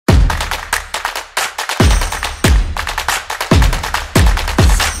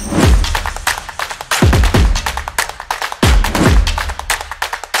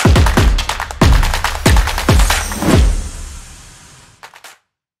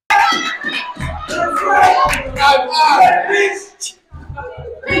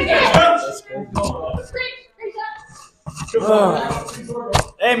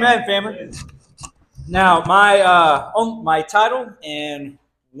Amen, family. Now, my title and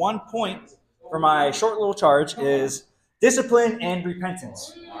 1 point for my short little charge is discipline and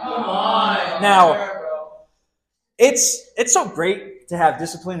repentance. Come on. Now, it's so great to have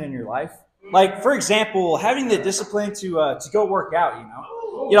discipline in your life. Like, for example, having the discipline to go work out,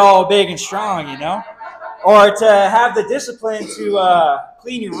 get all big and strong, or to have the discipline to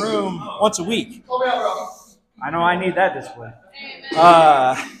clean your room once a week. I know I need that discipline.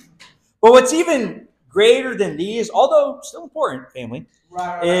 But what's even greater than these, although still important, family,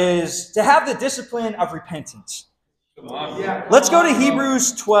 is to have the discipline of repentance. Come on. Let's go to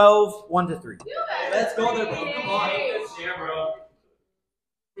Hebrews 12, 1-3. Let's go there, bro. Come on. Yeah, bro.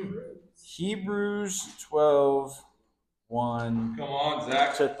 Hebrews 12, 1 Come on,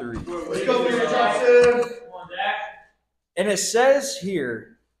 Zach. to 3. Let's go, Peter Johnson. Come on, Zach. And it says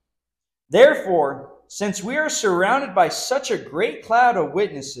here, therefore, since we are surrounded by such a great cloud of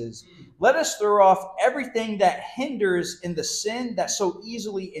witnesses, let us throw off everything that hinders and the sin that so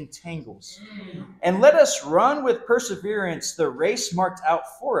easily entangles. And let us run with perseverance the race marked out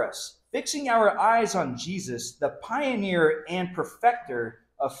for us, fixing our eyes on Jesus, the pioneer and perfecter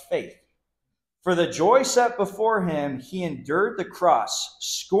of faith. For the joy set before him, he endured the cross,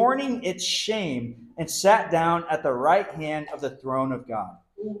 scorning its shame, and sat down at the right hand of the throne of God.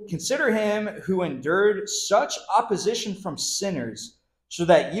 Consider him who endured such opposition from sinners, so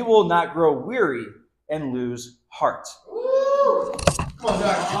that you will not grow weary and lose heart. Come on,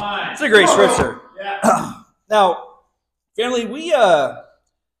 Zach. It's a great scripture. Yeah. Now, family, we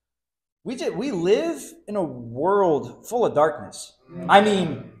live in a world full of darkness. I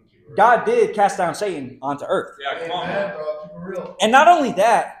mean, God did cast down Satan onto earth. Yeah, come on, man, bro. Keep it real. And not only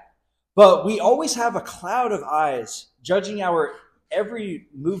that, but we always have a cloud of eyes judging our every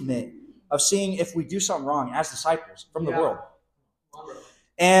movement of seeing if we do something wrong as disciples from the world.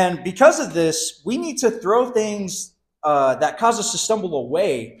 And because of this, we need to throw things that cause us to stumble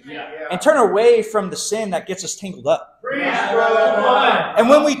away and turn away from the sin that gets us tangled up. And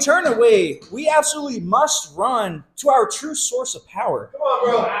when we turn away, we absolutely must run to our true source of power,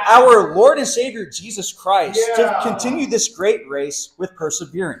 our Lord and Savior Jesus Christ, to continue this great race with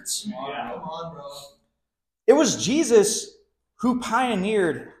perseverance. It was Jesus who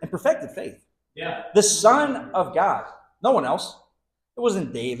pioneered and perfected faith. The Son of God. No one else. It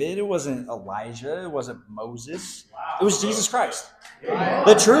wasn't David. It wasn't Elijah. It wasn't Moses. It was Jesus Christ.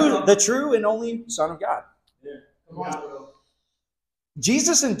 The true and only Son of God.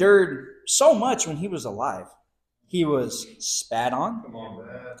 Jesus endured so much when he was alive. He was spat on.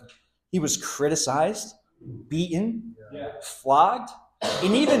 He was criticized, beaten, flogged,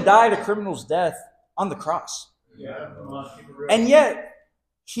 and even died a criminal's death on the cross. And yet,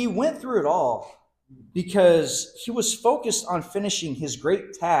 he went through it all because he was focused on finishing his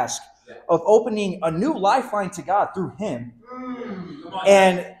great task of opening a new lifeline to God through him,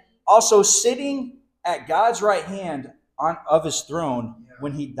 and also sitting at God's right hand of his throne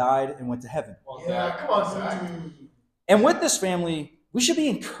when he died and went to heaven. And with this, family, we should be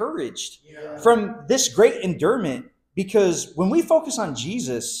encouraged from this great endurance, because when we focus on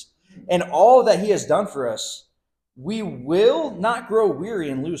Jesus and all that he has done for us, we will not grow weary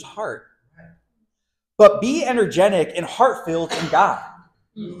and lose heart, but be energetic and heart-filled in God.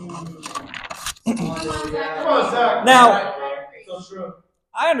 Now,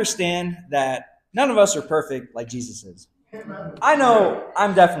 I understand that none of us are perfect like Jesus is. I know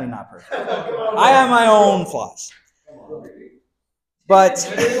I'm definitely not perfect. I have my own flaws. But,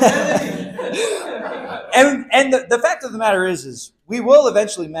 and the fact of the matter is we will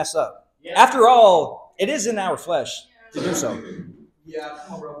eventually mess up. After all, it is in our flesh to do so.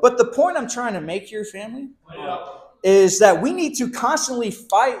 But the point I'm trying to make here, family, is that we need to constantly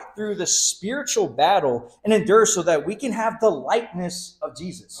fight through the spiritual battle and endure so that we can have the likeness of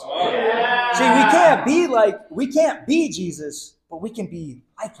Jesus. See, we can't be Jesus, but we can be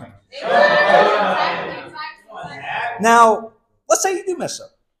like him. Now, let's say you do mess up.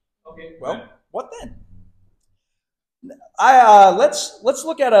 Well, what then? Let's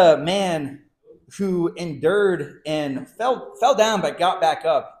look at a man who endured and fell down but got back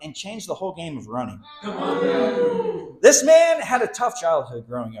up and changed the whole game of running. This man had a tough childhood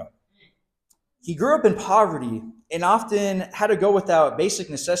growing up. He grew up in poverty and often had to go without basic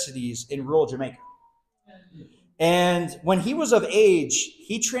necessities in rural Jamaica. And when he was of age,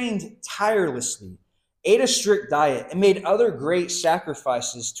 he trained tirelessly, ate a strict diet, and made other great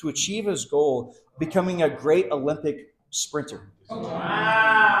sacrifices to achieve his goal of becoming a great Olympic sprinter.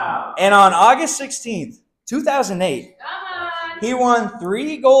 Wow. And on August 16th, 2008, He won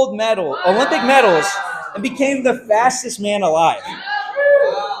 3 Olympic medals and became the fastest man alive.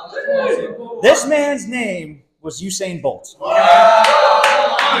 This man's name was Usain Bolt.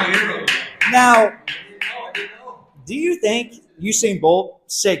 Now, do you think Usain Bolt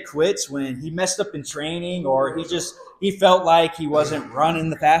said quits when he messed up in training, or he felt like he wasn't running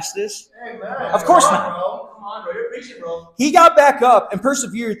the fastest? Of course not. He got back up and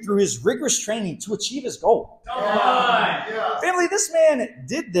persevered through his rigorous training to achieve his goal. Family, this man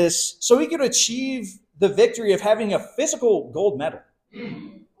did this so he could achieve the victory of having a physical gold medal.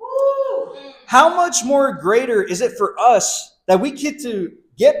 How much more greater is it for us that we get to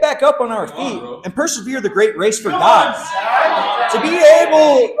get back up on our feet and persevere the great race for God? To be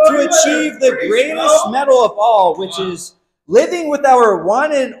able to achieve the greatest medal of all, which is living with our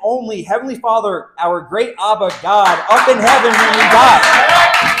one and only Heavenly Father, our great Abba God, up in heaven when we die.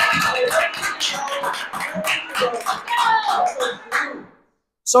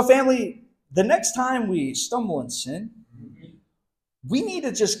 So family, the next time we stumble in sin, we need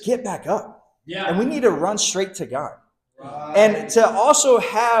to just get back up. And we need to run straight to God. And to also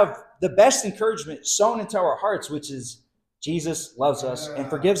have the best encouragement sown into our hearts, which is Jesus loves us and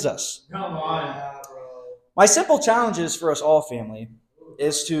forgives us. Come on. My simple challenges for us all, family,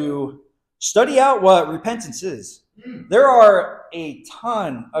 is to study out what repentance is. There are a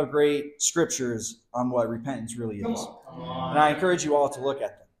ton of great scriptures on what repentance really is. And I encourage you all to look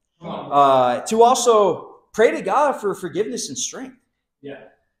at them. To also pray to God for forgiveness and strength.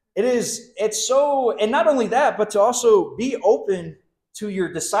 It's so, and not only that, but to also be open to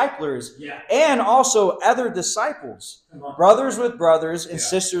your disciplers and also other disciples, brothers with brothers and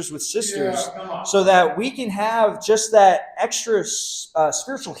sisters with sisters, so that we can have just that extra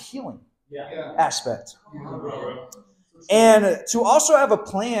spiritual healing aspect. And to also have a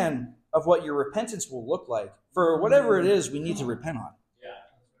plan of what your repentance will look like for whatever it is we need to repent on.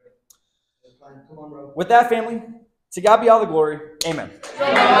 With that, family, to God be all the glory. Amen.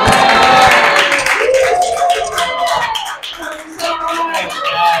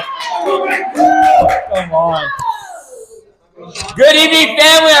 Come on. Good evening,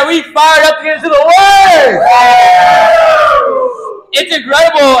 family. Are we fired up to get into the Word? It's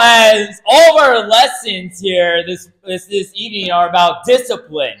incredible as all of our lessons here this evening are about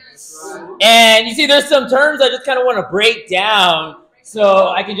discipline. And you see, there's some terms I just kind of want to break down so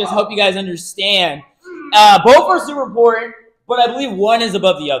I can just help you guys understand. Both are super important, but I believe one is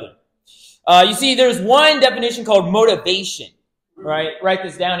above the other. You see, there's one definition called motivation. Right? Write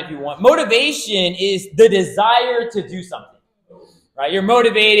this down if you want. Motivation is the desire to do something. Right? You're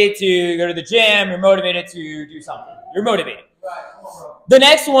motivated to go to the gym. You're motivated to do something. You're motivated. The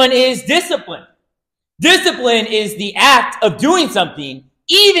next one is discipline. Discipline is the act of doing something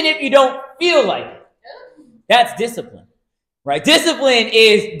even if you don't feel like it. That's discipline. Right? Discipline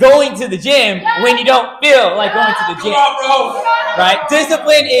is going to the gym when you don't feel like going to the gym. Right?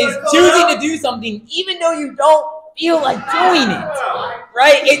 Discipline is choosing to do something even though you don't feel like doing it,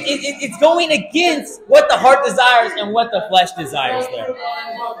 right? It's going against what the heart desires and what the flesh desires there.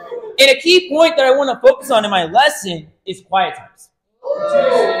 And a key point that I want to focus on in my lesson is quiet times.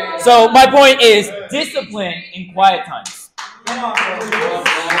 So my point is discipline in quiet times.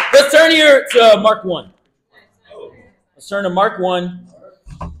 Let's turn here to Mark 1. Let's turn to Mark 1.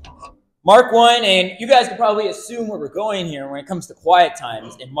 Mark 1, and you guys can probably assume where we're going here when it comes to quiet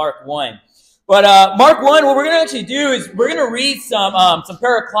times in Mark 1. But Mark 1, what we're going to actually do is we're going to read some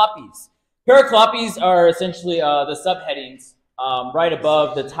periclopes. Periclopes are essentially the subheadings right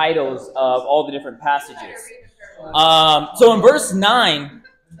above the titles of all the different passages. So in verse 9,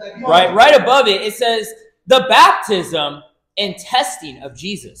 right above it, it says, the baptism and testing of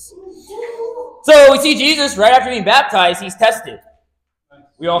Jesus. So we see Jesus, right after being baptized, he's tested.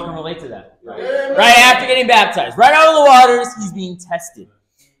 We all can relate to that. Right after getting baptized, right out of the waters, he's being tested.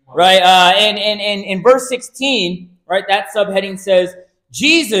 Right, and in verse 16, right, that subheading says,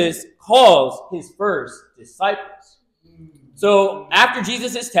 Jesus calls his first disciples. So after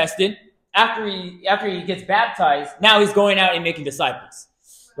Jesus is tested, after he gets baptized, now he's going out and making disciples.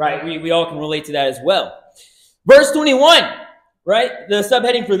 Right, we all can relate to that as well. Verse 21, right, the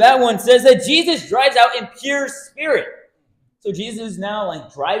subheading for that one says that Jesus drives out impure spirit. So Jesus is now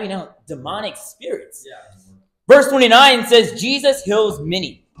like driving out demonic spirits. Verse 29 says Jesus heals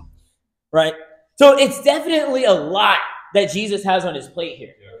many. Right? So it's definitely a lot that Jesus has on his plate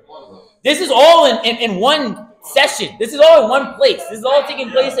here. This is all in one session. This is all in one place. This is all taking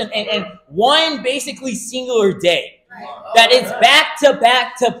place in one basically singular day. That it's back to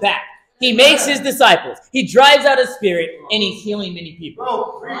back to back. He makes his disciples. He drives out a spirit and he's healing many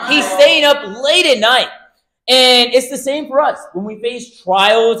people. He's staying up late at night. And it's the same for us. When we face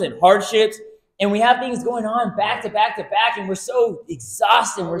trials and hardships, and we have things going on back to back to back, and we're so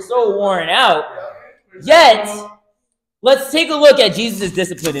exhausted, we're so worn out. Yet, let's take a look at Jesus'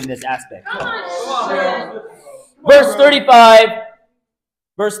 discipline in this aspect. Verse 35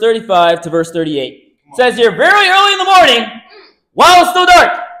 to verse 38 says here, very early in the morning, while it's still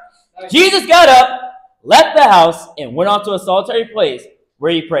dark, Jesus got up, left the house, and went off to a solitary place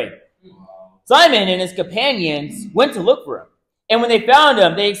where he prayed. Simon and his companions went to look for him. And when they found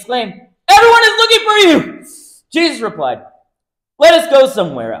him, they exclaimed, everyone is looking for you! Jesus replied, let us go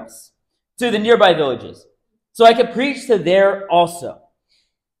somewhere else, to the nearby villages, so I could preach to there also.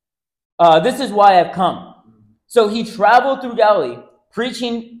 This is why I've come. So he traveled through Galilee,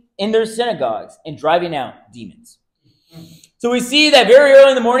 preaching in their synagogues and driving out demons. So we see that very early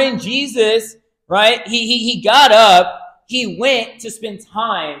in the morning, Jesus, right, he got up, he went to spend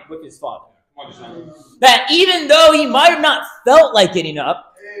time with his Father. That even though he might have not felt like getting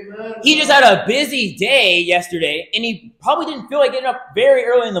up, he just had a busy day yesterday, and he probably didn't feel like getting up very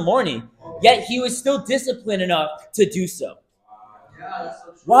early in the morning, yet he was still disciplined enough to do so.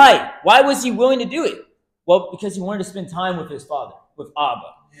 Why? Why was he willing to do it? Well, because he wanted to spend time with his Father, with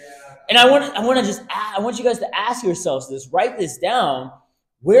Abba. And I want you guys to ask yourselves this, write this down.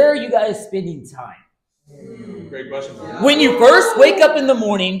 Where are you guys spending time? Great question. When you first wake up in the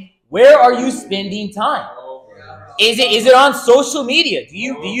morning, where are you spending time? Is it on social media? Do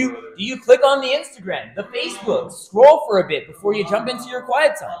you click on the Instagram, the Facebook, scroll for a bit before you jump into your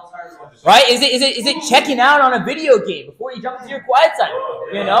quiet time? Right? Is it checking out on a video game before you jump into your quiet time?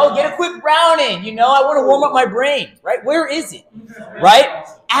 You know, get a quick round in. You know, I want to warm up my brain. Right? Where is it? Right?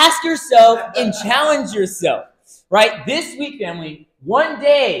 Ask yourself and challenge yourself. Right? This week, family, one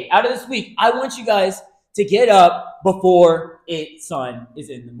day out of this week, I want you guys to get up before sun is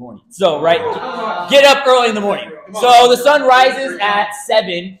in the morning. So, right, get up early in the morning. So the sun rises at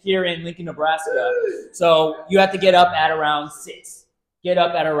 7 here in Lincoln, Nebraska. So you have to get up at around 6. Get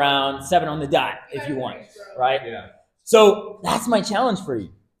up at around 7 on the dot if you want, right? Yeah. So that's my challenge for you.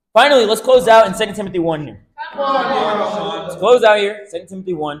 Finally, let's close out in 2 Timothy 1 here. Let's close out here, 2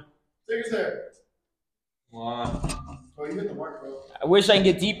 Timothy 1. Take us there. Come on. Oh, you hit the mark, bro. I wish I can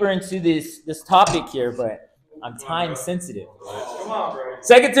get deeper into this topic here, but I'm time sensitive. Come on, bro.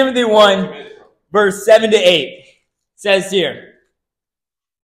 2 Timothy 1, verse 7 to 8 says here.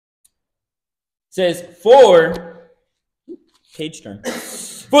 Says, page turn.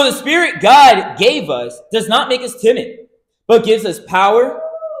 For the Spirit God gave us does not make us timid, but gives us power,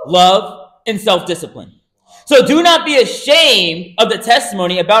 love, and self-discipline. So do not be ashamed of the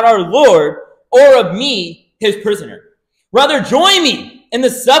testimony about our Lord or of me, his prisoner. Rather, join me in the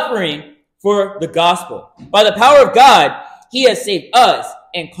suffering for the gospel. By the power of God, he has saved us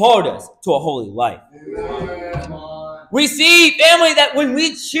and called us to a holy life. We see, family, that when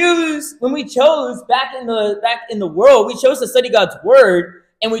we chose back in the world, we chose to study God's word,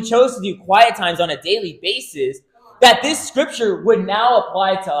 and we chose to do quiet times on a daily basis, that this scripture would now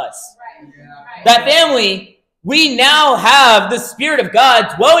apply to us. That, family, we now have the Spirit of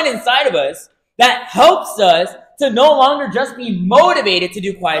God dwelling inside of us that helps us to no longer just be motivated to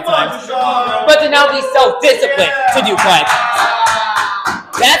do quiet times, but to now be self-disciplined to do quiet times.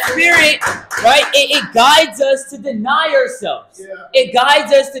 That Spirit, right, it guides us to deny ourselves. It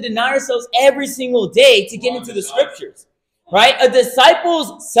guides us to deny ourselves every single day to get into the scriptures, right? A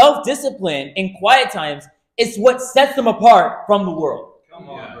disciple's self-discipline in quiet times is what sets them apart from the world. Come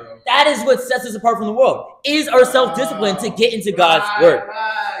on, bro. That is what sets us apart from the world, is our self-discipline to get into God's word.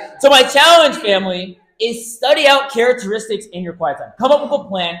 So my challenge, family, is study out characteristics in your quiet time. Come up with a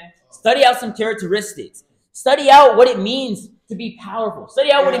plan. Study out some characteristics. Study out what it means to be powerful.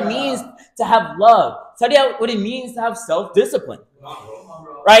 Study out what it means to have love. Study out what it means to have self-discipline.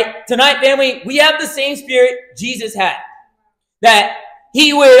 Right? Tonight, family, we have the same Spirit Jesus had. That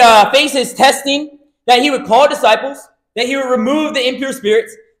he would face his testing, that he would call disciples, that he would remove the impure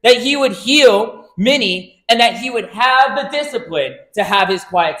spirits, that he would heal many, and that he would have the discipline to have his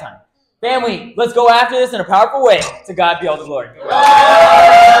quiet time. Family, let's go after this in a powerful way. To God be all the glory.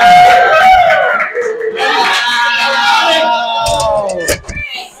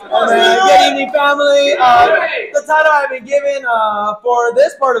 Good evening, family. The title I've been given for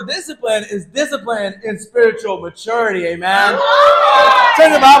this part of discipline is Discipline in Spiritual Maturity. Amen.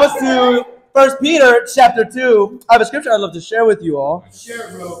 Turn your Bibles to 1 Peter chapter 2. I have a scripture I'd love to share with you all. Share,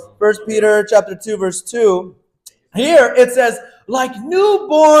 bro. 1 Peter chapter 2, verse 2. Here it says, like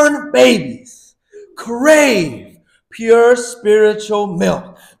newborn babies, crave pure spiritual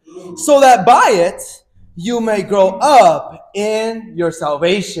milk, so that by it you may grow up in your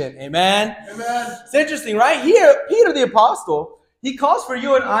salvation. Amen. Amen. It's interesting, right? Here, Peter the Apostle, he calls for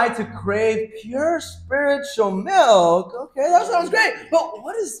you and I to crave pure spiritual milk. Okay, that sounds great. But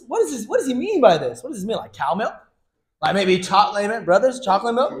what does he mean by this? What does this mean? Like cow milk? Like maybe chocolate milk, brothers?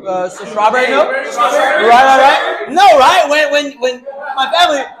 Chocolate milk? Strawberry milk? Right. No, right? When my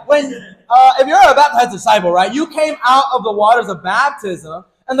family, if you're a baptized disciple, right? You came out of the waters of baptism,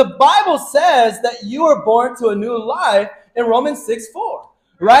 and the Bible says that you were born to a new life in Romans 6:4,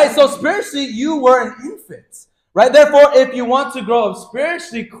 right? So spiritually, you were an infant. Right? Therefore, if you want to grow up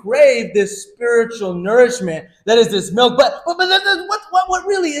spiritually, crave this spiritual nourishment that is this milk. But what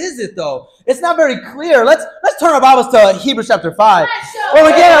really is it though? It's not very clear. Let's turn our Bibles to Hebrews chapter 5. Where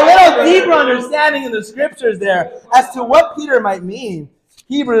we get a little deeper understanding in the scriptures there as to what Peter might mean.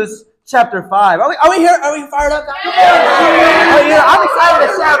 Hebrews chapter 5. Are we here? Are we fired up? I'm excited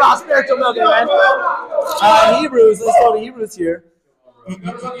to share about spiritual milk, man. Hebrews, let's go to Hebrews here.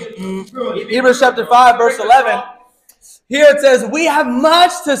 Hebrews chapter 5, verse 11. Here it says, we have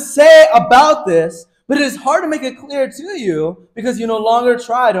much to say about this, but it is hard to make it clear to you because you no longer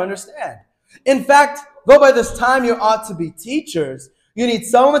try to understand. In fact, though by this time you ought to be teachers, you need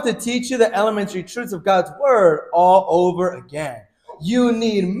someone to teach you the elementary truths of God's word all over again. You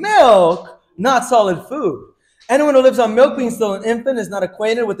need milk, not solid food. Anyone who lives on milk being still an infant is not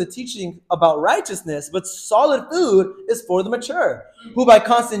acquainted with the teaching about righteousness, but solid food is for the mature, who by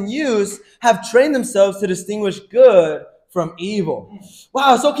constant use have trained themselves to distinguish good from evil.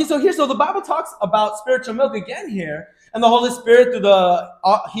 Wow, so the Bible talks about spiritual milk again here, and the Holy Spirit through the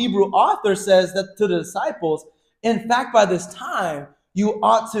Hebrew author says that to the disciples, in fact, by this time, you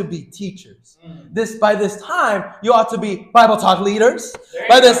ought to be teachers. By this time, you ought to be Bible talk leaders.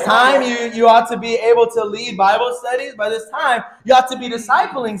 By this time, you ought to be able to lead Bible studies. By this time, you ought to be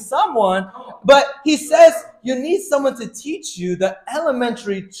discipling someone. But he says you need someone to teach you the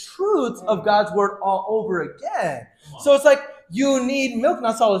elementary truths of God's word all over again. So it's like you need milk,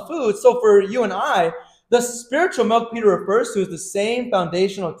 not solid food. So for you and I, the spiritual milk Peter refers to is the same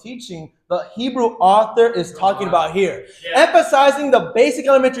foundational teaching the Hebrew author is talking about here. Emphasizing the basic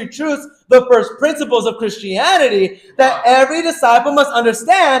elementary truths, the first principles of Christianity that every disciple must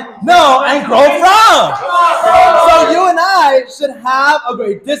understand, know, and grow from. So you and I should have a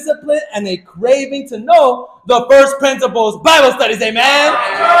great discipline and a craving to know the first principles, Bible studies, amen?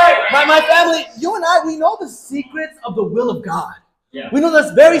 My family, you and I, we know the secrets of the will of God. We know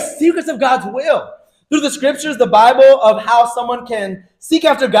the very secrets of God's will. Through the scriptures, the Bible, of how someone can seek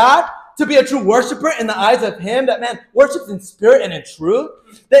after God, to be a true worshiper in the eyes of him that man worships in spirit and in truth.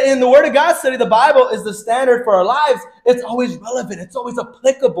 That in the Word of God study, the Bible is the standard for our lives. It's always relevant. It's always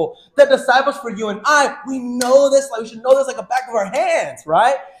applicable. That disciples for you and I, we know this, like we should know this like the back of our hands,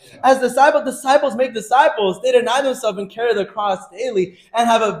 right? As disciples make disciples, they deny themselves and carry the cross daily and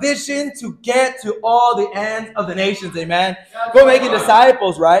have a vision to get to all the ends of the nations, amen? Go making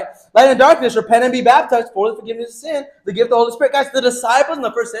disciples, right? Light and darkness, repent and be baptized for the forgiveness of sin, the gift of the Holy Spirit. Guys, the disciples in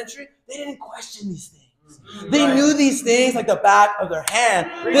the first century, they didn't question these things. They knew these things like the back of their hand.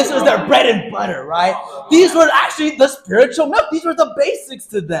 This was their bread and butter, right? These were actually the spiritual milk. These were the basics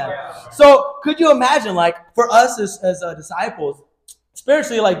to them. So could you imagine, like, for us as disciples,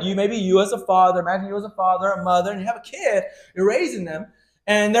 spiritually, like maybe you as a father, imagine you as a father, a mother, and you have a kid, you're raising them,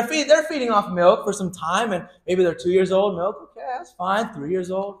 and they're feeding off milk for some time, and maybe they're 2 years old, milk, okay, that's fine, 3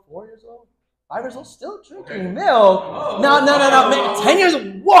 years old, 4 years old, 5 years old, still drinking milk. No, 10 years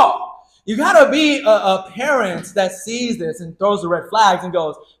old, whoa! You gotta be a parent that sees this and throws the red flags and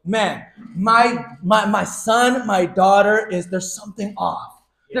goes, man, my son, my daughter, there's something off.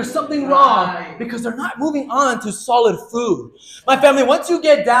 There's something wrong because they're not moving on to solid food. My family, once you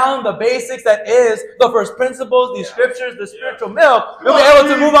get down the basics that is the first principles, these scriptures, the spiritual milk, you'll be able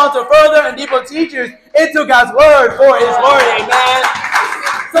to move on to further and deeper teachers into God's word for his glory. Amen.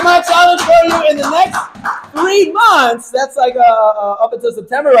 So my challenge for you in the next 3 months, that's like up until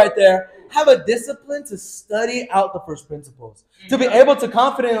September right there, have a discipline to study out the first principles. To be able to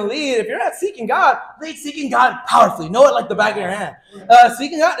confidently lead. If you're not seeking God, lead seeking God powerfully. Know it like the back of your hand.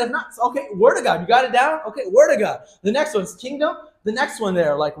 Seeking God, if not, okay, Word of God. You got it down? Okay, Word of God. The next one's kingdom. The next one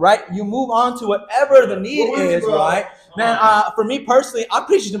there, like, right? You move on to whatever the need is, right? Man, for me personally, I'm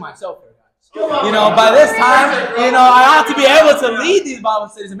preaching to myself here. You know, by this time, I have to be able to lead these Bible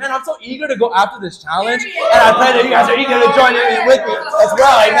studies. And man, I'm so eager to go after this challenge. And I pray that you guys are eager to join in with me as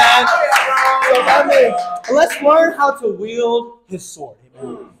well, amen. So family, let's learn how to wield his sword,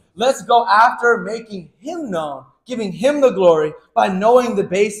 amen. Let's go after making him known, giving him the glory by knowing the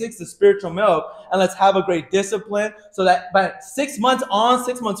basics, the spiritual milk, and let's have a great discipline so that by 6 months on,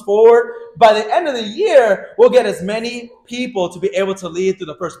 6 months forward, by the end of the year, we'll get as many people to be able to lead through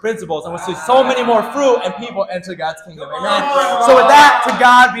the first principles, and we'll see so many more fruit and people enter God's kingdom. Amen. So with that, to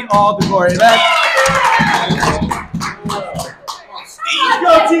God be all the glory. Amen. Let's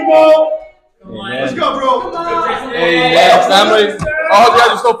go, T-Bone. Amen. Let's go, bro. Amen. Family, I hope you guys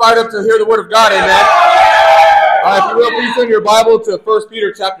are so fired up to hear the word of God. Amen. If you will, please turn your Bible to 1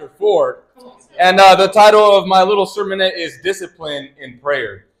 Peter chapter 4. And the title of my little sermonette is Discipline in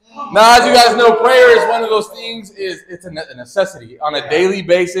Prayer. Now, as you guys know, prayer is one of those things, it's a necessity on a daily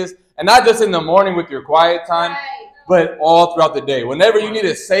basis. And not just in the morning with your quiet time, but all throughout the day. Whenever you need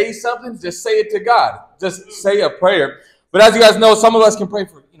to say something, just say it to God. Just say a prayer. But as you guys know, some of us can pray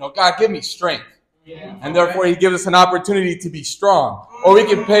for, God, give me strength. And therefore, he gives us an opportunity to be strong. Or we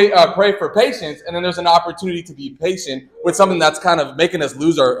can pray for patience, and then there's an opportunity to be patient with something that's kind of making us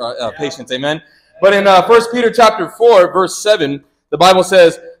lose our patience. Amen. But in 1 Peter chapter 4, verse 7, the Bible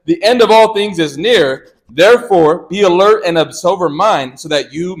says, the end of all things is near. Therefore, be alert and of sober mind so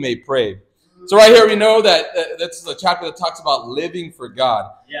that you may pray. So right here, we know that that's the chapter that talks about living for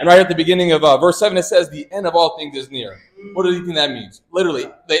God. Yeah. And right at the beginning of verse 7, it says, the end of all things is near. What do you think that means? Literally,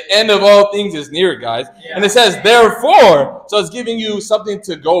 the end of all things is near, guys. Yeah. And it says, therefore, so it's giving you something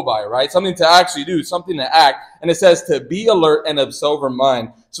to go by, right? Something to actually do, something to act. And it says to be alert and of sober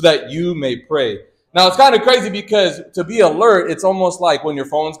mind so that you may pray. Now, it's kind of crazy because to be alert, it's almost like when your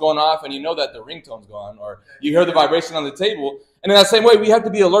phone's going off and you know that the ringtone's gone or you hear the vibration on the table. And in that same way, we have to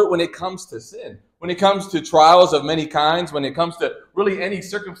be alert when it comes to sin, when it comes to trials of many kinds, when it comes to really any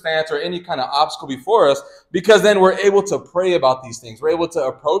circumstance or any kind of obstacle before us, because then we're able to pray about these things. We're able to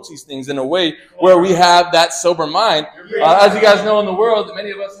approach these things in a way where we have that sober mind. As you guys know, in the world,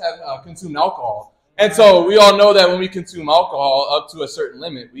 many of us have consumed alcohol. And so we all know that when we consume alcohol up to a certain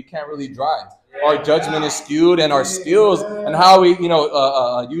limit, we can't really drive. Our judgment is skewed, and our skills and how we,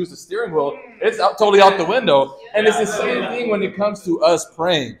 use the steering wheel, it's totally out the window. And it's the same thing when it comes to us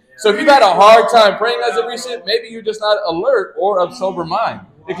praying. So if you've had a hard time praying as of recent, maybe you're just not alert or of sober mind.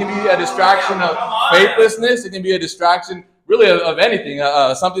 It can be a distraction of faithlessness. It can be a distraction really of anything,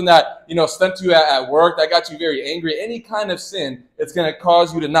 something that, sent you at work, that got you very angry. Any kind of sin, it's going to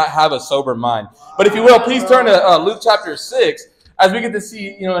cause you to not have a sober mind. But if you will, please turn to Luke chapter 6. As we get to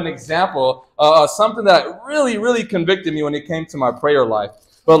see, an example, something that really, really convicted me when it came to my prayer life.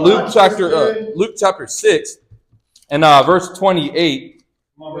 But Luke chapter 6 and verse 28.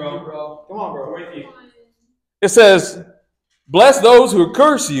 Come on, bro. Come on, bro. With you. It says, bless those who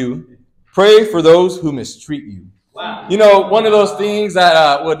curse you, pray for those who mistreat you. Wow. One of those things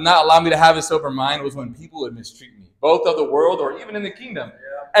that would not allow me to have a sober mind was when people would mistreat me, both of the world or even in the kingdom.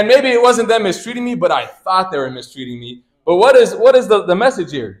 Yeah. And maybe it wasn't them mistreating me, but I thought they were mistreating me. But what is the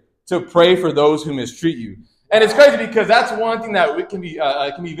message here? To pray for those who mistreat you. And it's crazy because that's one thing that it can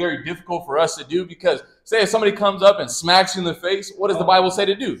be very difficult for us to do, because say if somebody comes up and smacks you in the face, what does the Bible say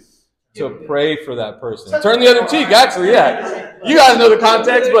to do? To pray for that person. Turn the other cheek, actually, yeah. You guys know the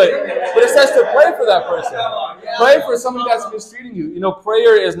context, but it says to pray for that person. Pray for somebody that's mistreating you.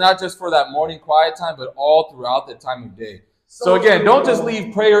 Prayer is not just for that morning quiet time, but all throughout the time of day. So again, don't just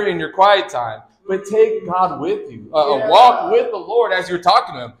leave prayer in your quiet time, but take God with you. Walk with the Lord as you're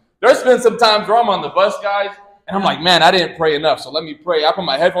talking to him. There's been some times where I'm on the bus, guys, and I'm like, man, I didn't pray enough, so let me pray. I put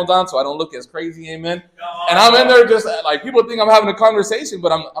my headphones on so I don't look as crazy, amen? And I'm in there just like, people think I'm having a conversation,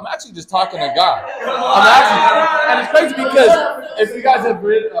 but I'm actually just talking to God. And it's crazy because if you guys have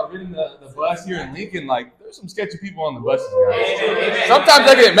ridden the bus here in Lincoln, like, there's some sketchy people on the buses, guys. Sometimes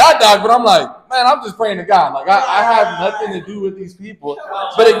I get mad dogs, but I'm like, man, I'm just praying to God. Like, I have nothing to do with these people.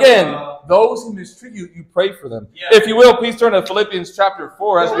 But again, those who mistreat you, you pray for them. If you will, please turn to Philippians chapter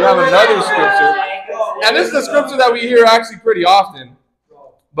 4 as we have another scripture. And this is a scripture that we hear actually pretty often.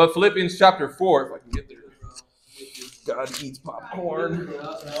 But Philippians chapter 4, if I can get there. God eats popcorn.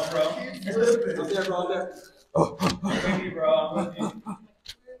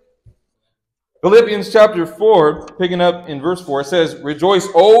 Philippians chapter 4, picking up in verse 4, it says, rejoice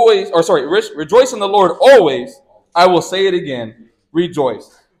in the Lord always. I will say it again,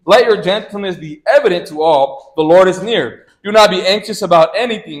 rejoice. Let your gentleness be evident to all. The Lord is near. Do not be anxious about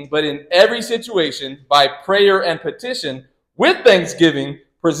anything, but in every situation, by prayer and petition, with thanksgiving,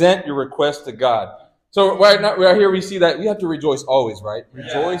 present your request to God. So right here we see that we have to rejoice always, right?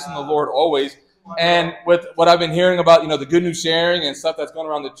 Rejoice in the Lord always. And with what I've been hearing about, the good news sharing and stuff that's going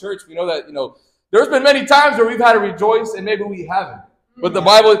around the church, we know that, there's been many times where we've had to rejoice and maybe we haven't. But the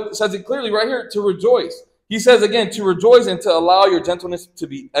Bible says it clearly right here to rejoice. He says again, to rejoice and to allow your gentleness to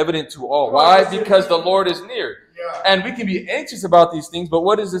be evident to all. Why? Because the Lord is near. And we can be anxious about these things, but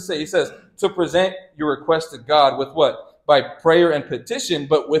what does it say? He says to present your request to God with what? By prayer and petition,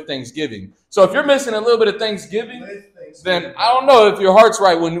 but with thanksgiving. So if you're missing a little bit of thanksgiving, then I don't know if your heart's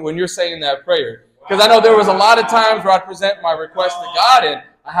right when you're saying that prayer. Because I know there was a lot of times where I'd present my request to God and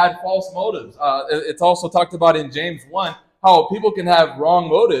I had false motives. It's also talked about in James 1, how people can have wrong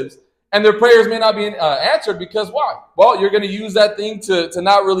motives and their prayers may not be answered because why? Well, you're going to use that thing to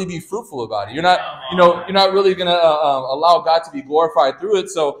not really be fruitful about it. You're not really going to allow God to be glorified through it.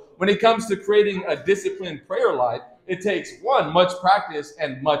 So when it comes to creating a disciplined prayer life, it takes much practice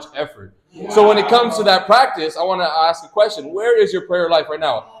and much effort. So when it comes to that practice, I want to ask a question. Where is your prayer life right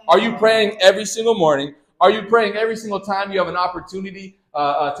now? Are you praying every single morning? Are you praying every single time you have an opportunity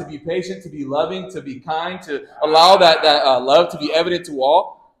to be patient, to be loving, to be kind, to allow that love to be evident to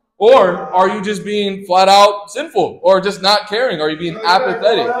all? Or are you just being flat out sinful or just not caring? Are you being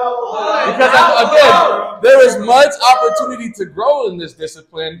apathetic? Because again, there is much opportunity to grow in this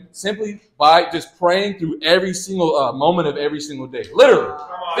discipline simply by just praying through every single moment of every single day. Literally.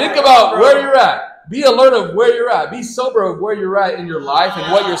 Think about where you're at. Be alert of where you're at. Be sober of where you're at in your life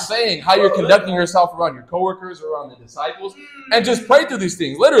and what you're saying, how you're conducting yourself around your coworkers or around the disciples. And just pray through these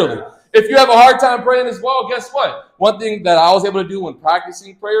things, literally. If you have a hard time praying as well, guess what? One thing that I was able to do when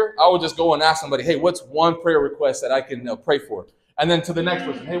practicing prayer, I would just go and ask somebody, hey, what's one prayer request that I can pray for? And then to the next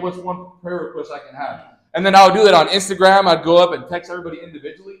person, hey, what's one prayer request I can have? And then I would do that on Instagram. I'd go up and text everybody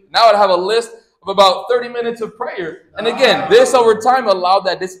individually. Now I'd have a list of about 30 minutes of prayer. And again, this over time allowed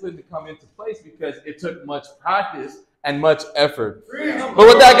that discipline to come into place because it took much practice and much effort. But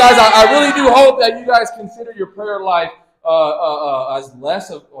with that, guys, I really do hope that you guys consider your prayer life as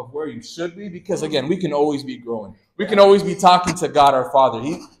less of where you should be, because again, we can always be growing. We can always be talking to God our Father.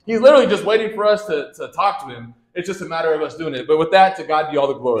 He's literally just waiting for us to talk to him. It's just a matter of us doing it. But with that, to God be all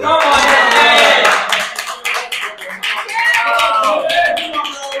the glory.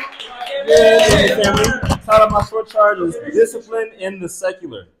 Hey, family. Title of my short charge is Discipline in the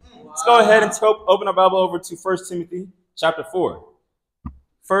Secular. Let's go ahead and open our Bible over to 1 Timothy chapter 4.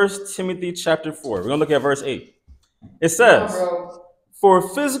 1 Timothy chapter 4. We're going to look at verse 8. It says, for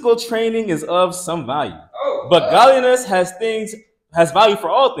physical training is of some value, but godliness has value for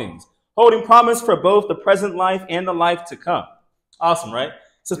all things, holding promise for both the present life and the life to come. Awesome, right?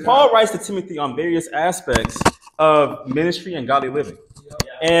 So Paul writes to Timothy on various aspects of ministry and godly living.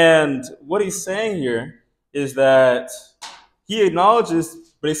 And what he's saying here is that he acknowledges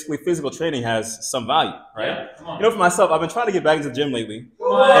basically physical training has some value, right? For myself, I've been trying to get back into the gym lately. And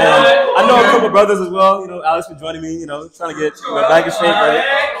I know a couple of brothers as well, Alex for joining me, trying to get back in shape, right?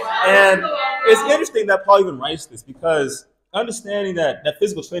 And it's interesting that Paul even writes this because understanding that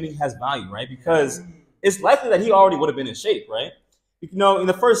physical training has value, right? Because it's likely that he already would have been in shape, right? In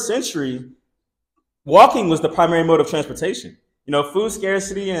the first century, walking was the primary mode of transportation. Food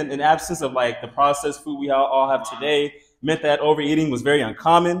scarcity and absence of the processed food we all have today meant that overeating was very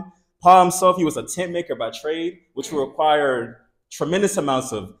uncommon. Paul himself, he was a tent maker by trade, which required tremendous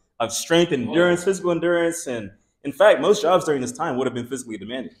amounts of strength and endurance, physical endurance. And in fact, most jobs during this time would have been physically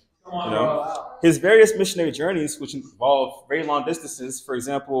demanding. His various missionary journeys, which involved very long distances, for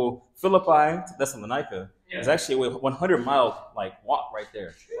example, Philippi to Thessalonica, is actually a 100-mile walk right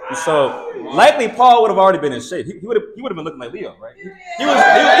there. And so likely Paul would have already been in shape. He would have been looking like Leo, right? He would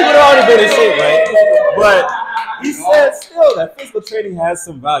have already been in shape, right? But he said still that physical training has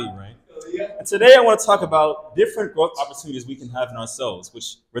some value, right? And today I want to talk about different growth opportunities we can have in ourselves,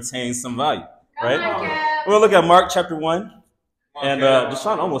 which retain some value, right? We're going to look at Mark chapter 1. And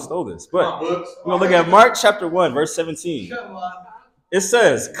Deshaun almost stole this, but we're going to look at Mark chapter 1, verse 17. It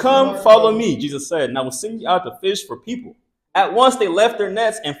says, come, follow me, Jesus said, and I will send you out to fish for people. At once they left their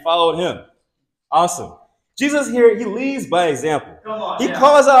nets and followed him. Awesome. Jesus here, he leads by example. He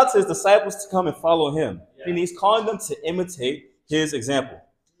calls out to his disciples to come and follow him. And he's calling them to imitate his example.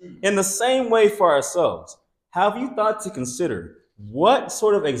 In the same way for ourselves, have you thought to consider what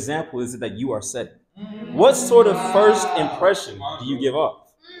sort of example is it that you are setting? What sort of first impression do you give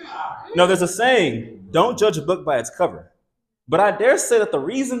off? There's a saying, don't judge a book by its cover. But I dare say that the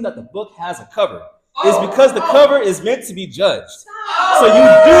reason that the book has a cover is because the cover is meant to be judged. So you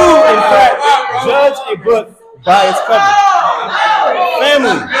do, in fact, judge a book by its cover.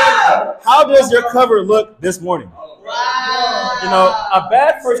 Family, how does your cover look this morning? A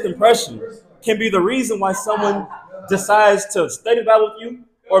bad first impression can be the reason why someone decides to study the Bible with you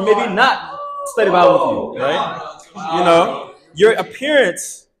or maybe not study the Bible with you, right? Your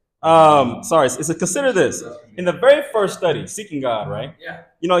appearance Consider this. In the very first study, seeking God, right? Yeah.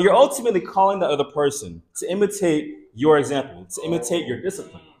 You're ultimately calling the other person to imitate your example, to imitate your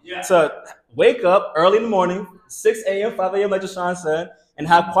discipline, to wake up early in the morning, 6 a.m., 5 a.m., like Deshaun said, and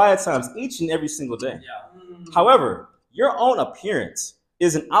have quiet times each and every single day. However, your own appearance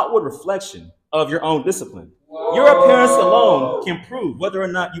is an outward reflection of your own discipline. Your appearance alone can prove whether or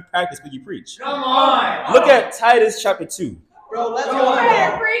not you practice what you preach. Come on. Look at Titus chapter 2. Bro, let's go.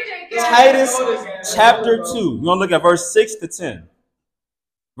 Titus chapter 2. We're going to look at verse 6 to 10.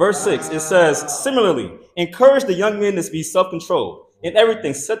 Verse 6, it says, similarly, encourage the young men to be self-controlled. In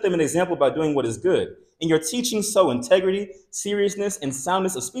everything, set them an example by doing what is good. In your teaching, sow integrity, seriousness, and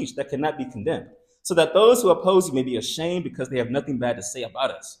soundness of speech that cannot be condemned, so that those who oppose you may be ashamed because they have nothing bad to say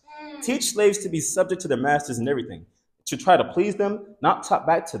about us. Teach slaves to be subject to their masters in everything, to try to please them, not talk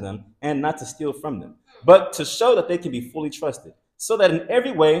back to them, and not to steal from them, but to show that they can be fully trusted, so that in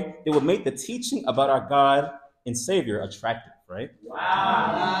every way they will make the teaching about our God and Savior attractive, right?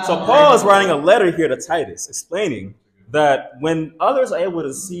 Wow. So Paul is writing a letter here to Titus, explaining that when others are able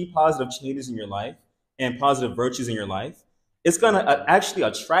to see positive changes in your life and positive virtues in your life, it's going to actually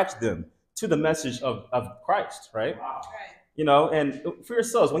attract them to the message of Christ, right? Wow. And for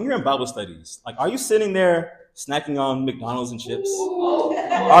yourselves, when you're in Bible studies, like, are you sitting there snacking on McDonald's and chips?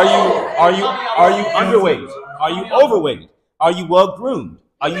 Are you underweight? Are you overweight? Are you well groomed?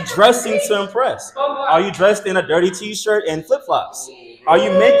 Are you dressing to impress? Are you dressed in a dirty t-shirt and flip-flops? Are you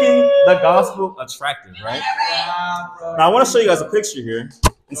making the gospel attractive, right? Now, I want to show you guys a picture here.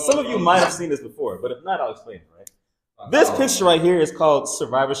 And some of you might have seen this before, but if not, I'll explain it, right? This picture right here is called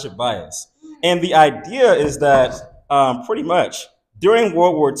survivorship bias. And the idea is that pretty much during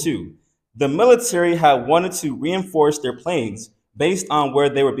World War II, the military had wanted to reinforce their planes based on where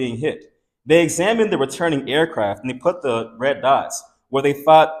they were being hit. They examined the returning aircraft and they put the red dots where they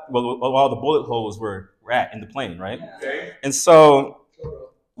thought all the bullet holes were at in the plane, right? Okay. And so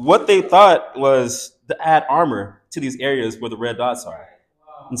what they thought was to add armor to these areas where the red dots are.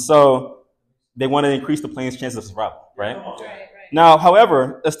 And so they wanted to increase the plane's chances of survival, right? Now,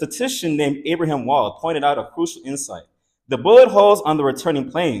 however, a statistician named Abraham Wald pointed out a crucial insight. The bullet holes on the returning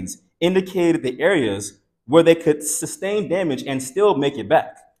planes indicated the areas where they could sustain damage and still make it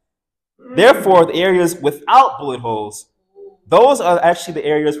back. Therefore, the areas without bullet holes, those are actually the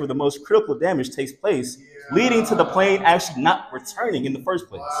areas where the most critical damage takes place, leading to the plane actually not returning in the first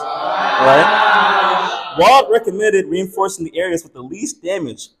place. Right? Wald recommended reinforcing the areas with the least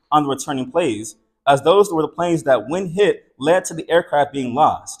damage on the returning planes, as those were the planes that, when hit, led to the aircraft being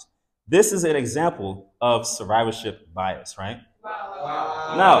lost. This is an example of survivorship bias, right?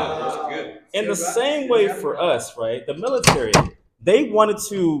 Now, in the same way for us, right, the military, they wanted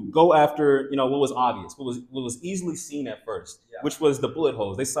to go after, what was obvious, what was easily seen at first, which was the bullet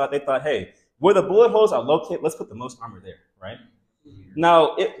holes. They thought, hey, where the bullet holes are located, let's put the most armor there, right?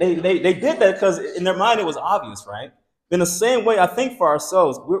 Now, they did that because in their mind it was obvious, right? In the same way, I think for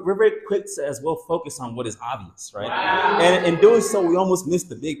ourselves, we're very quick to as well focus on what is obvious, right? And in doing so, we almost miss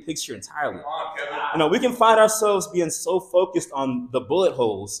the big picture entirely. We can find ourselves being so focused on the bullet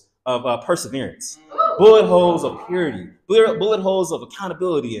holes of perseverance, bullet holes of purity, bullet holes of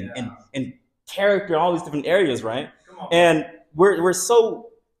accountability and character, all these different areas, right? And we're so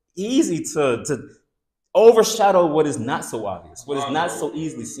easy to overshadow what is not so obvious, what is not so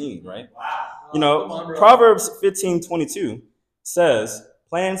easily seen, right? Proverbs 15:22 says,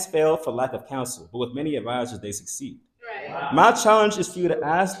 plans fail for lack of counsel, but with many advisors they succeed. Right. My challenge is for you to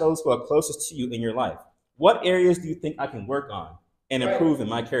ask those who are closest to you in your life, what areas do you think I can work on and improve in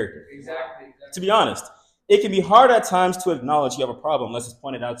my character? Exactly. To be honest, it can be hard at times to acknowledge you have a problem unless it's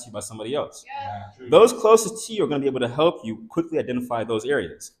pointed out to you by somebody else. Yeah. Those closest to you are going to be able to help you quickly identify those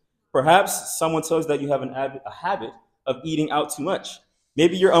areas. Perhaps someone tells you that you have a habit of eating out too much.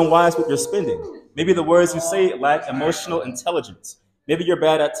 Maybe you're unwise with your spending. Maybe the words you say lack emotional intelligence. Maybe you're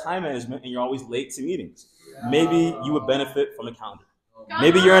bad at time management and you're always late to meetings. Maybe you would benefit from a calendar.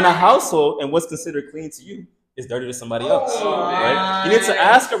 Maybe you're in a household and what's considered clean to you is dirty to somebody else. Right? You need to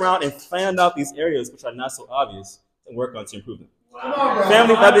ask around and find out these areas which are not so obvious and work on to improve them.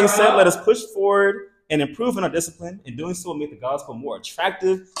 Family, that being said, let us push forward and improve in our discipline. In doing so, will make the gospel more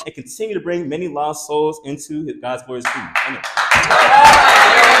attractive and continue to bring many lost souls into God's glorious kingdom. Amen.